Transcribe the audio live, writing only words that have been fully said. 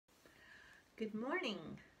Good morning,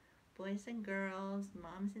 boys and girls,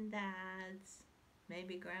 moms and dads,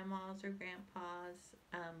 maybe grandmas or grandpas.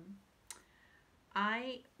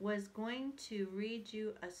 I was going to read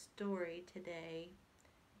you a story today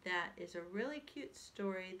that is a really cute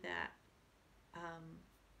story that um,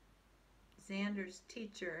 Xander's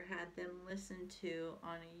teacher had them listen to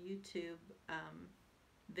on a YouTube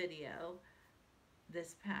video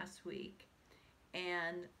this past week.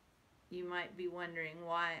 And you might be wondering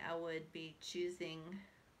why I would be choosing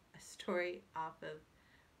a story off of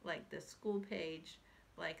like the school page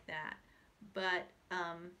like that. But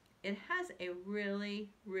it has a really,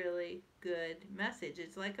 really good message.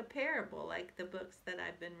 It's like a parable, like the books that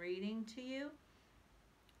I've been reading to you.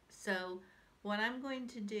 So, what I'm going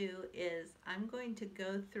to do is I'm going to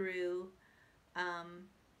go through um,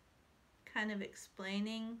 kind of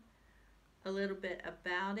explaining a little bit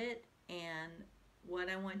about it and what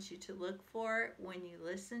I want you to look for when you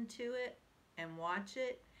listen to it and watch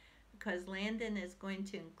it, because Landon is going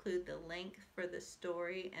to include the link for the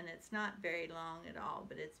story, and it's not very long at all,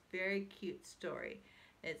 but it's a very cute story.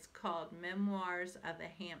 It's called Memoirs of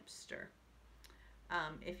a Hamster.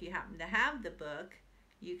 If you happen to have the book,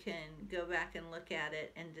 you can go back and look at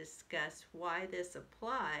it and discuss why this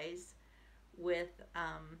applies with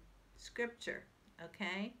scripture,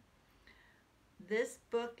 okay? This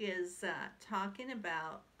book is talking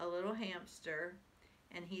about a little hamster,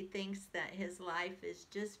 and he thinks that his life is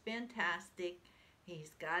just fantastic.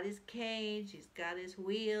 He's got his cage, he's got his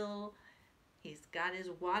wheel, he's got his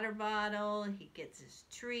water bottle, he gets his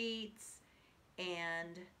treats,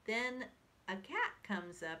 and then a cat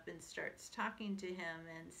comes up and starts talking to him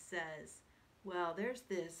and says, well, there's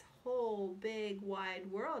this whole big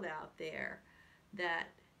wide world out there that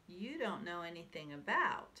you don't know anything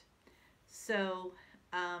about. So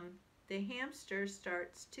the hamster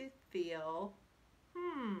starts to feel,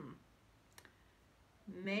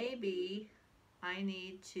 maybe I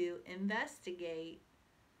need to investigate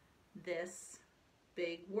this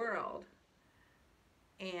big world.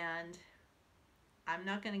 And I'm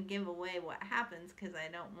not going to give away what happens because I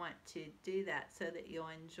don't want to do that so that you'll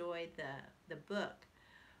enjoy the book.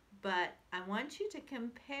 But I want you to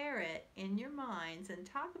compare it in your minds and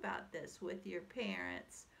talk about this with your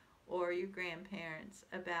parents or your grandparents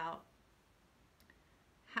about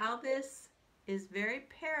how this is very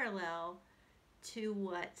parallel to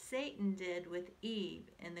what Satan did with Eve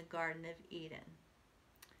in the Garden of Eden.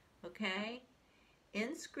 Okay?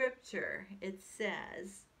 In Scripture, it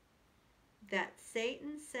says that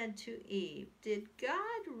Satan said to Eve, did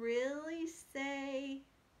God really say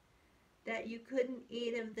that you couldn't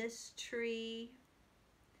eat of this tree?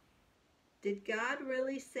 Did God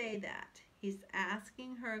really say that? He's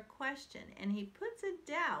asking her a question, and he puts a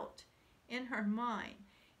doubt in her mind.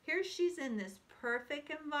 Here she's in this perfect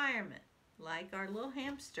environment, like our little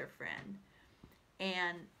hamster friend,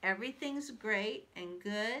 and everything's great and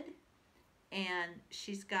good, and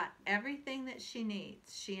she's got everything that she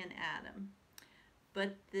needs, she and Adam.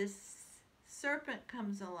 But this serpent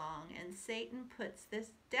comes along, and Satan puts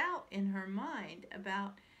this doubt in her mind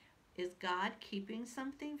about, is God keeping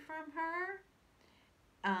something from her?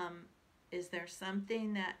 Is there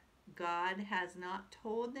something that God has not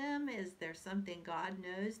told them? Is there something God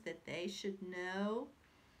knows that they should know?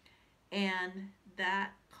 And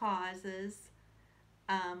that causes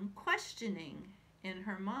questioning in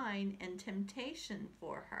her mind and temptation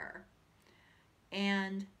for her.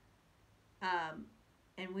 And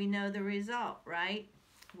we know the result, right?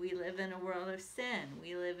 We live in a world of sin.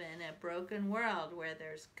 We live in a broken world where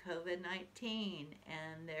there's COVID-19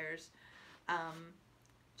 and there's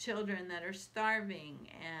children that are starving,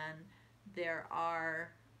 and there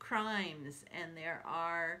are crimes, and there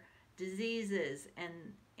are diseases, and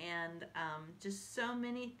just so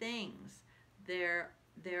many things. There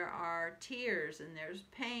are tears, and there's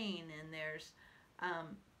pain, and there's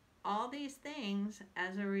all these things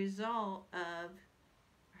as a result of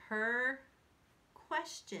her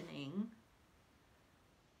questioning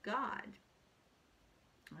God.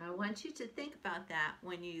 I want you to think about that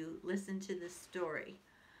when you listen to this story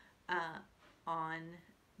on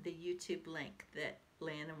the YouTube link that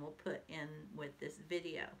Landon will put in with this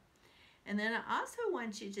video. And then I also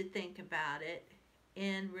want you to think about it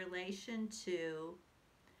in relation to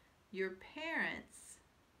your parents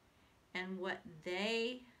and what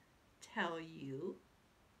they tell you,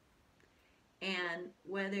 and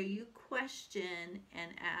whether you question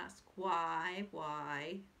and ask why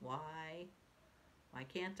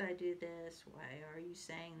can't I do this? Why are you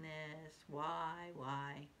saying this? Why?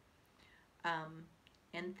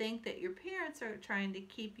 And think that your parents are trying to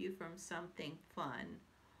keep you from something fun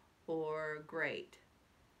or great.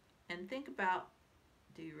 and think about,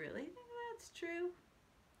 do you really think that's true?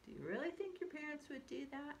 Do you really think your parents would do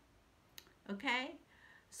that? Okay?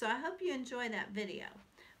 So I hope you enjoy that video.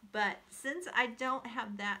 But since I don't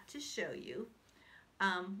have that to show you,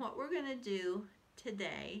 what we're going to do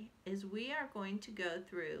today is we are going to go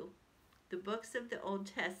through the books of the Old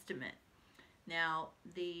Testament. Now,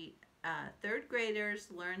 the third graders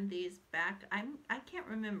learned these back, I can't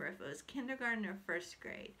remember if it was kindergarten or first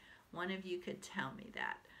grade. One of you could tell me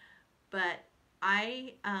that. But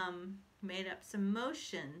I made up some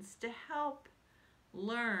motions to help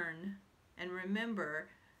learn and remember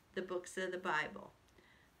the books of the Bible.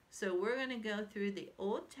 So we're going to go through the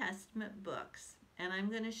Old Testament books, and I'm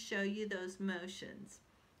going to show you those motions.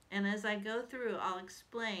 And as I go through, I'll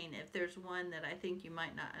explain if there's one that I think you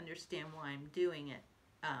might not understand why I'm doing it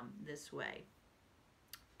this way.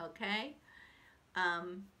 Okay?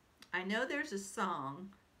 I know there's a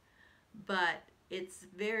song, but it's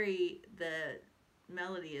the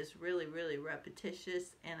melody is really, really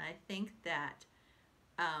repetitious, and I think that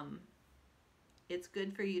it's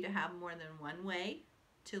good for you to have more than one way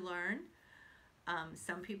to learn.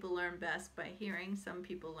 Some people learn best by hearing, some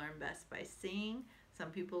people learn best by seeing,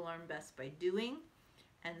 some people learn best by doing,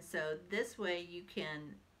 and so this way you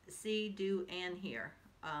can see, do, and hear,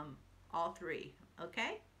 all three,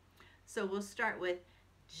 okay? So we'll start with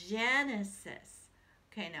Genesis.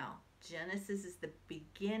 Okay, now Genesis is the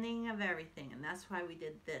beginning of everything, and that's why we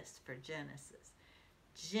did this for Genesis.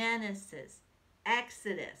 Genesis,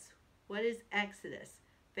 Exodus. What is Exodus?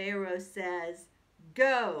 Pharaoh says,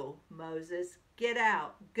 go, Moses, get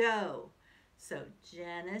out, go. So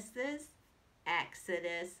Genesis,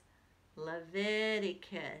 Exodus,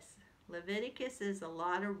 Leviticus. Leviticus is a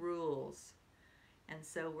lot of rules. And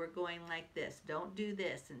so we're going like this. Don't do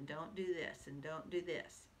this, and don't do this, and don't do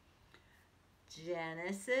this.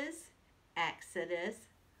 Genesis, Exodus,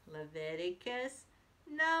 Leviticus,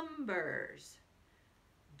 Numbers,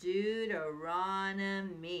 Deuteronomy.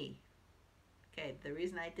 Okay, the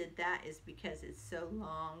reason I did that is because it's so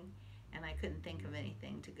long and I couldn't think of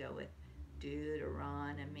anything to go with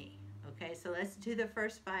Deuteronomy. Okay, so let's do the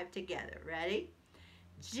first 5 together. Ready?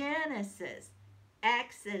 Genesis,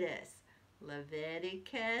 Exodus,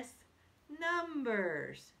 Leviticus,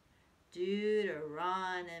 Numbers,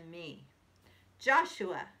 Deuteronomy.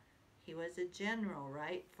 Joshua, he was a general,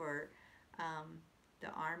 right, for the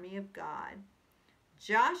army of God.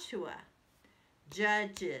 Joshua.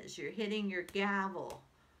 Judges, you're hitting your gavel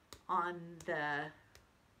on the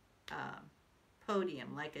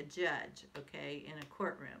podium like a judge, okay, in a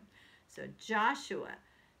courtroom. So Joshua,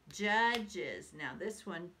 Judges. Now this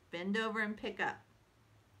one, bend over and pick up.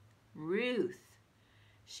 Ruth,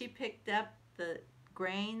 she picked up the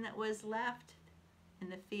grain that was left in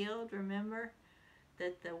the field, remember,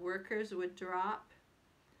 that the workers would drop.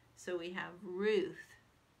 So we have Ruth.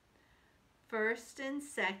 1st and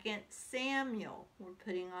 2nd Samuel. We're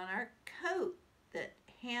putting on our coat that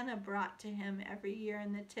Hannah brought to him every year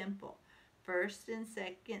in the temple. 1st and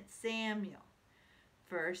 2nd Samuel.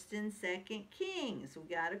 1st and 2nd Kings.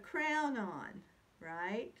 We got a crown on,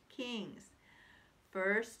 right? Kings.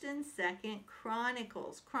 1st and 2nd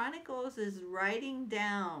Chronicles. Chronicles is writing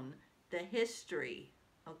down the history,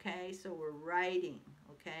 okay? So we're writing,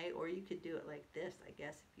 okay? Or you could do it like this, I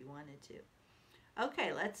guess, if you wanted to.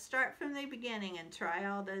 Okay, let's start from the beginning and try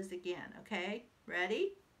all those again, okay?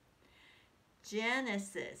 Ready?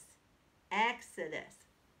 Genesis, Exodus,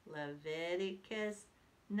 Leviticus,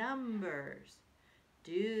 Numbers,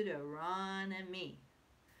 Deuteronomy,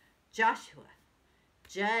 Joshua,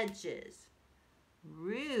 Judges,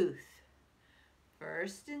 Ruth,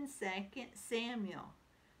 1st and 2nd Samuel,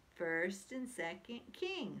 1st and 2nd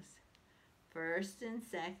Kings, 1st and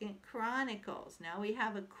 2nd Chronicles. Now we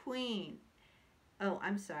have a queen. Oh,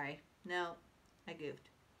 I'm sorry. No, I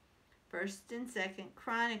goofed. 1st and 2nd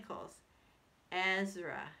Chronicles.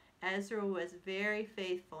 Ezra. Ezra was very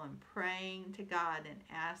faithful in praying to God and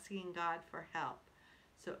asking God for help.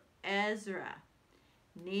 So Ezra.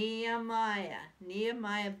 Nehemiah.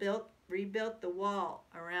 Nehemiah rebuilt the wall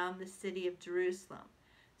around the city of Jerusalem.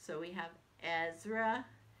 So we have Ezra,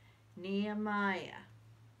 Nehemiah.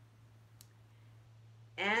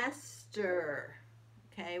 Esther.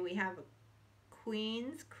 Okay, we have a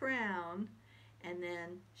queen's crown, and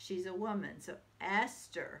then she's a woman. So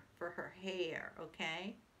Esther for her hair,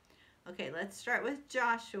 okay? Okay, let's start with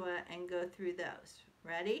Joshua and go through those.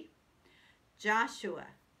 Ready? Joshua,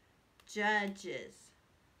 Judges,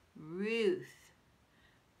 Ruth,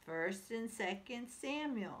 1st and 2nd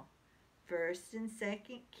Samuel, 1st and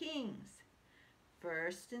 2nd Kings,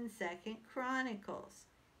 1st and 2nd Chronicles,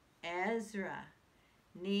 Ezra,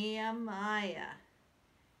 Nehemiah,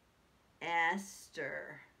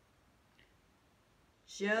 Esther.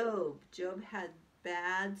 Job had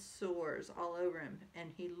bad sores all over him,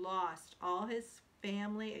 and he lost all his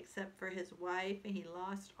family except for his wife, and he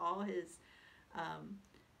lost all his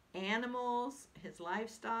animals, his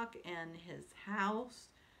livestock, and his house,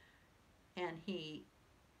 and he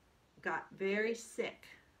got very sick,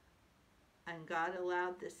 and God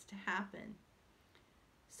allowed this to happen.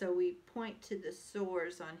 So we point to the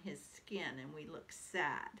sores on his skin and we look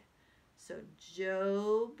sad. So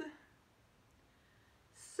Job.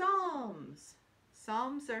 Psalms.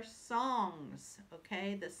 Psalms are songs,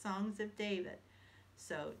 okay? The songs of David.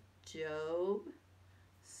 So Job,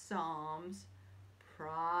 Psalms,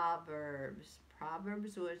 Proverbs.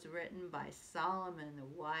 Proverbs was written by Solomon,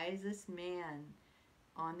 the wisest man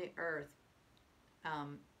on the earth,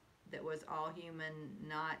 that was all human,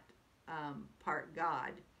 not part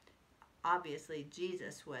God. Obviously,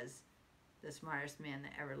 Jesus was the smartest man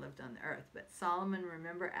that ever lived on the earth. But Solomon,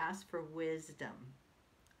 remember, asked for wisdom.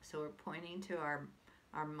 So we're pointing to our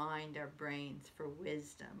mind, our brains for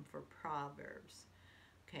wisdom, for Proverbs.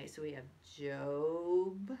 Okay, so we have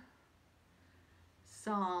Job,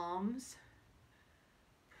 Psalms,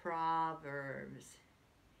 Proverbs,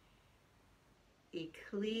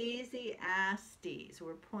 Ecclesiastes.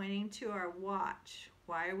 We're pointing to our watch.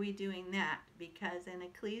 Why are we doing that? Because in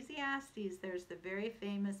Ecclesiastes, there's the very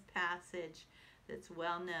famous passage that's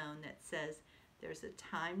well known that says there's a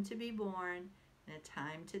time to be born and a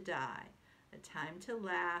time to die, a time to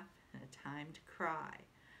laugh and a time to cry,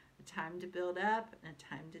 a time to build up and a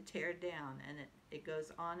time to tear down, and it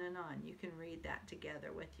goes on and on. You can read that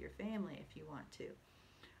together with your family if you want to.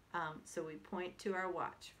 So we point to our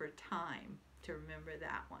watch for time to remember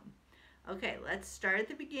that one. Okay, let's start at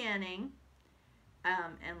the beginning,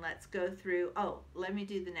 and let's go through. Oh, let me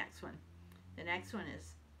do the next one. The next one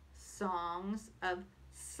is Songs of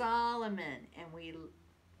Solomon, and we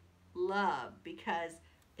love because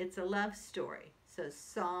it's a love story. So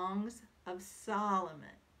Songs of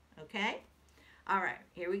Solomon. Okay? All right,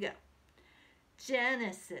 here we go.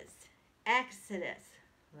 Genesis, Exodus,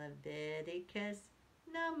 Leviticus,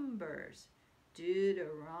 Numbers,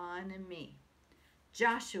 Deuteronomy,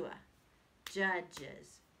 Joshua,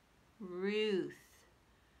 Judges, Ruth,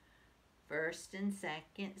 1st and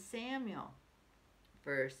 2nd Samuel,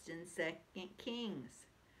 1st and 2nd Kings,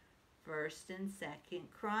 1st and 2nd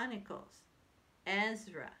Chronicles,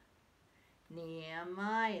 Ezra,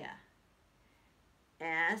 Nehemiah,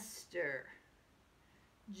 Esther,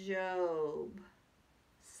 Job,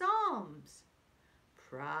 Psalms,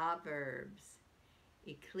 Proverbs,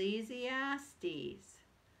 Ecclesiastes,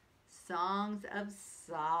 Songs of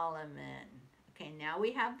Solomon. Okay, now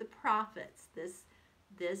we have the prophets. This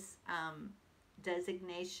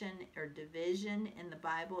designation or division in the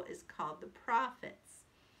Bible is called the prophets.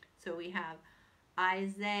 So we have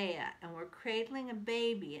Isaiah, and we're cradling a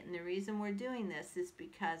baby, and the reason we're doing this is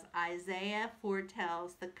because Isaiah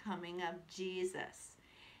foretells the coming of Jesus,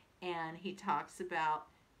 and he talks about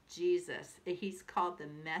Jesus. He's called the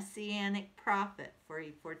Messianic prophet, for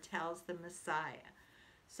he foretells the Messiah.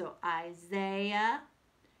 So Isaiah,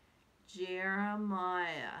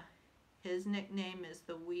 Jeremiah, his nickname is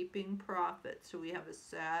the Weeping Prophet, so we have a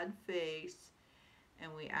sad face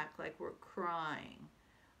and we act like we're crying.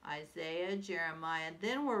 Isaiah, Jeremiah.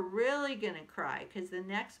 Then we're really going to cry because the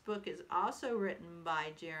next book is also written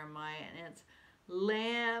by Jeremiah, and it's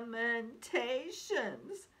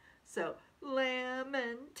Lamentations. So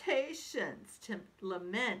Lamentations. To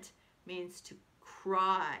lament means to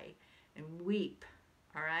cry and weep.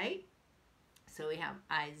 All right? So we have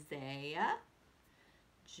Isaiah,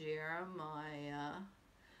 Jeremiah,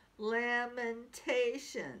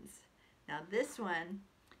 Lamentations. Now this one,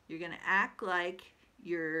 you're going to act like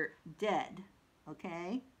you're dead,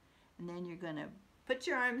 okay? And then you're going to put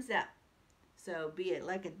your arms up. So be it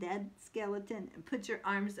like a dead skeleton and put your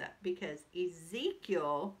arms up, because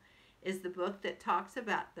Ezekiel is the book that talks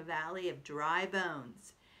about the valley of dry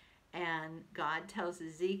bones. And God tells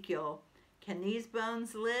Ezekiel, can these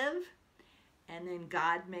bones live? And then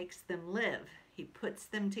God makes them live. He puts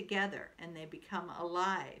them together and they become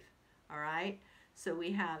alive. All right? So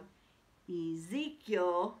we have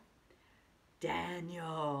Ezekiel,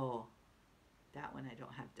 Daniel. That one I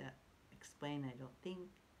don't have to explain, I don't think.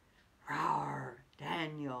 Rawr,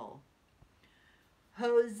 Daniel.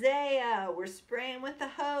 Hosea. We're spraying with the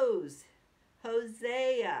hose.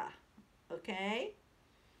 Hosea. Okay?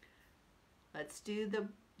 Let's do the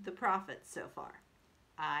prophets so far.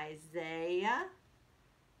 Isaiah,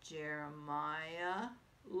 Jeremiah,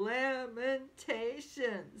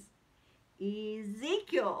 Lamentations,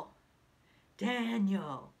 Ezekiel,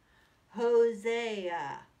 Daniel,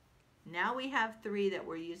 Hosea. Now we have 3 that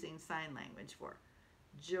we're using sign language for.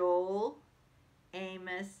 Joel,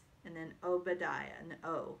 Amos, and then Obadiah, an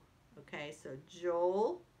O. Okay, so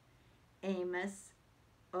Joel, Amos,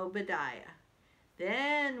 Obadiah.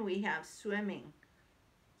 Then we have swimming.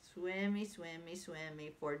 Swimmy, swimmy,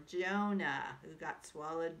 swimmy for Jonah, who got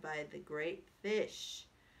swallowed by the great fish.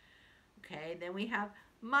 Okay, then we have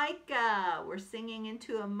Micah. We're singing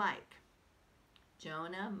into a mic.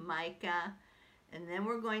 Jonah, Micah, and then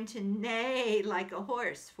we're going to neigh like a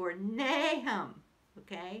horse for Nahum.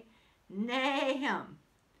 Okay, Nahum.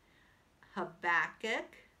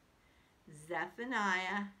 Habakkuk,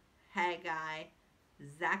 Zephaniah, Haggai,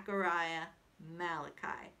 Zechariah,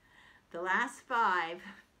 Malachi. The last 5,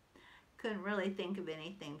 couldn't really think of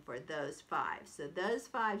anything for those 5. So those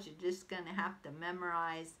 5, you're just going to have to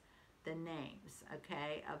memorize the names,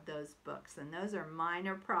 okay, of those books. And those are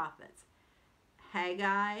minor prophets.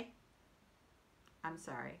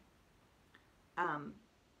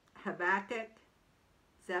 Habakkuk,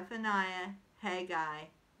 Zephaniah, Haggai,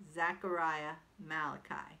 Zechariah,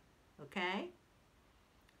 Malachi. Okay?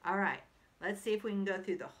 All right. Let's see if we can go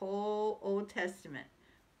through the whole Old Testament,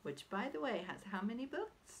 which, by the way, has how many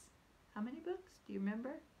books? How many books? Do you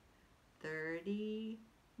remember?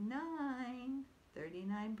 39.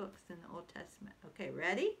 39 books in the Old Testament. Okay,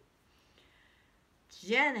 ready?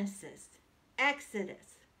 Genesis,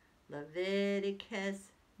 Exodus,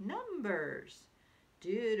 Leviticus, Numbers,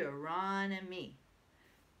 Deuteronomy,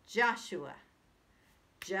 Joshua,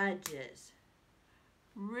 Judges,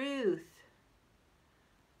 Ruth,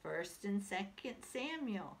 1st and 2nd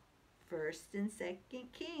Samuel, 1st and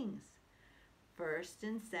 2nd Kings, 1st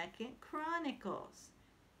and 2nd Chronicles,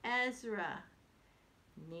 Ezra,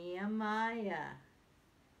 Nehemiah,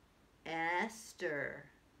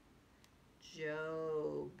 Esther,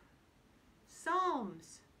 Job,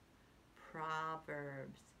 Psalms,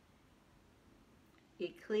 Proverbs,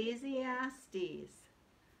 Ecclesiastes,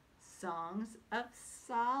 Songs of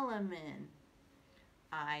Solomon,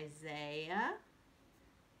 Isaiah,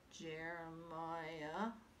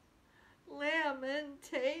 Jeremiah,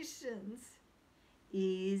 Lamentations,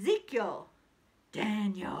 Ezekiel,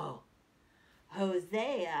 Daniel,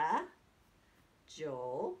 Hosea,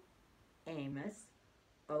 Joel, Amos,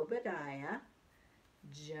 Obadiah,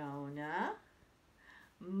 Jonah,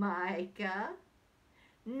 Micah,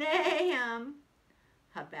 Nahum,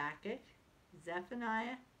 Habakkuk,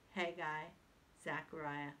 Zephaniah, Haggai,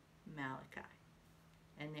 Zechariah, Malachi.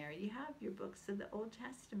 And there you have your books of the Old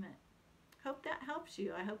Testament. Hope that helps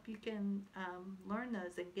you. I hope you can learn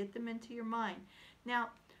those and get them into your mind.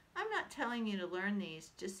 Now, I'm not telling you to learn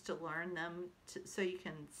these just to learn them so you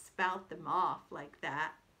can spout them off like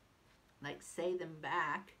that, like say them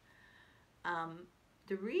back.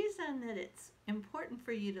 The reason that it's important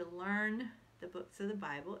for you to learn the books of the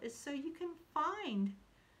Bible is so you can find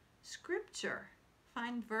scripture,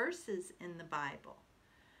 find verses in the Bible.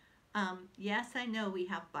 Yes, I know we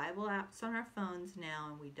have Bible apps on our phones now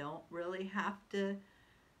and we don't really have to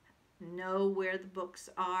know where the books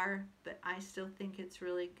are, but I still think it's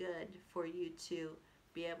really good for you to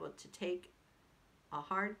be able to take a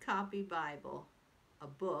hard copy Bible, a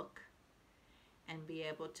book, and be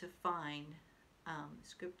able to find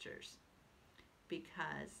scriptures,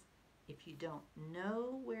 because if you don't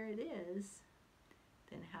know where it is,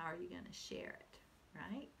 then how are you going to share it,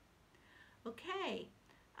 right? Okay,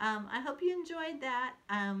 I hope you enjoyed that.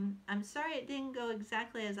 I'm sorry it didn't go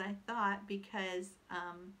exactly as I thought, because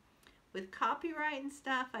with copyright and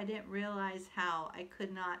stuff, I didn't realize how I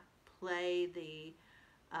could not play the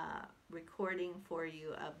recording for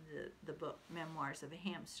you of the book Memoirs of a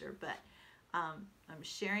Hamster, but I'm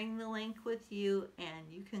sharing the link with you,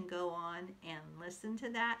 and you can go on and listen to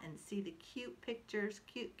that and see the cute pictures,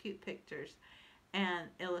 cute pictures and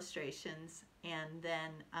illustrations, and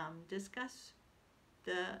then discuss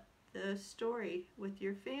the story with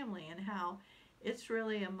your family and how it's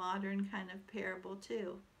really a modern kind of parable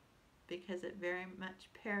too, because it very much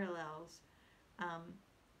parallels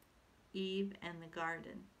Eve and the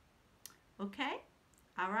garden. Okay?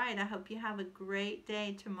 All right, I hope you have a great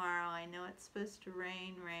day tomorrow. I know it's supposed to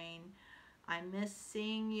rain. I miss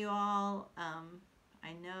seeing you all.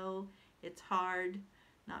 I know it's hard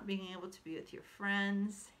not being able to be with your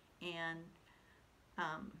friends, and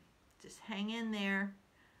just hang in there.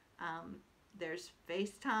 There's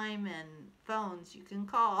FaceTime and phones you can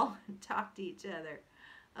call and talk to each other.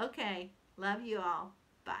 Okay, love you all.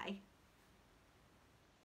 Bye.